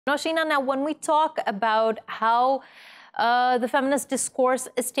Now, Sheena, now when we talk about how the feminist discourse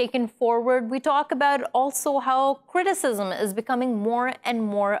is taken forward, we talk about also how criticism is becoming more and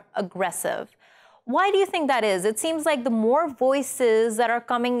more aggressive. Why do you think that is? It seems like the more voices that are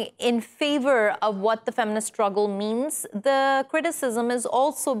coming in favor of what the feminist struggle means, the criticism is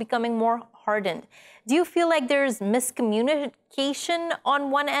also becoming more hardened. Do you feel like there's miscommunication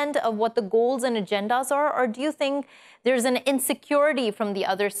on one end of what the goals and agendas are, or do you think there's an insecurity from the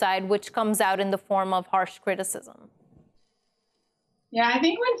other side which comes out in the form of harsh criticism? Yeah, I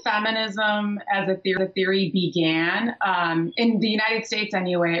think when feminism as a theory began, in the United States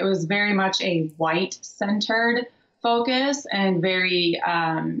anyway, it was very much a white-centered focus and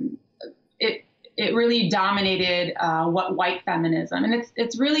it really dominated what white feminism. And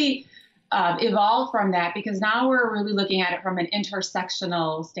it's really evolved from that because now we're really looking at it from an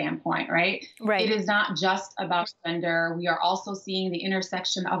intersectional standpoint, right? Right. It is not just about gender. We are also seeing the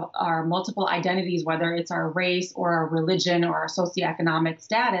intersection of our multiple identities, whether it's our race or our religion or our socioeconomic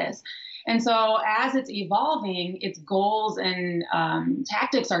status. And so as it's evolving, its goals and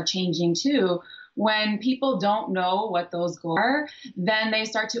tactics are changing too. When people don't know what those goals are, then they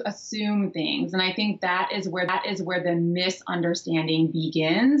start to assume things. And I think that is where the misunderstanding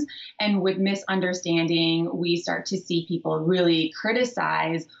begins. And with misunderstanding, we start to see people really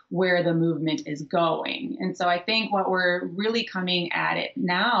criticize where the movement is going. And so I think what we're really coming at it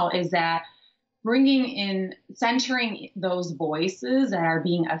now is that centering those voices that are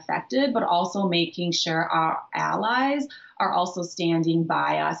being affected, but also making sure our allies are also standing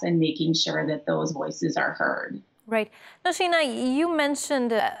by us and making sure that those voices are heard. Right. Now, Sheena, you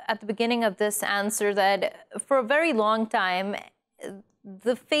mentioned at the beginning of this answer that for a very long time,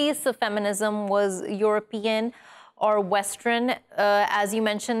 the face of feminism was European or Western. As you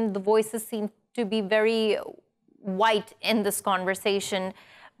mentioned, the voices seem to be very white in this conversation.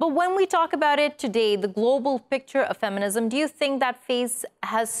 But when we talk about it today, the global picture of feminism, do you think that face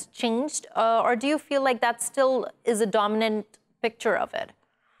has changed? Or do you feel like that still is a dominant picture of it?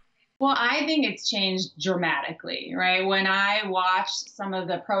 Well, I think it's changed dramatically, right? When I watch some of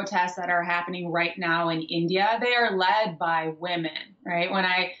the protests that are happening right now in India, they are led by women,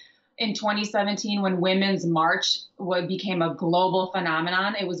 right? In 2017, when Women's March became a global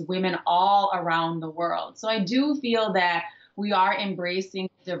phenomenon, it was women all around the world. So I do feel that we are embracing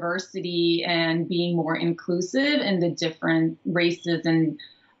diversity and being more inclusive in the different races and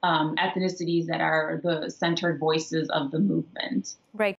ethnicities that are the centered voices of the movement. Right.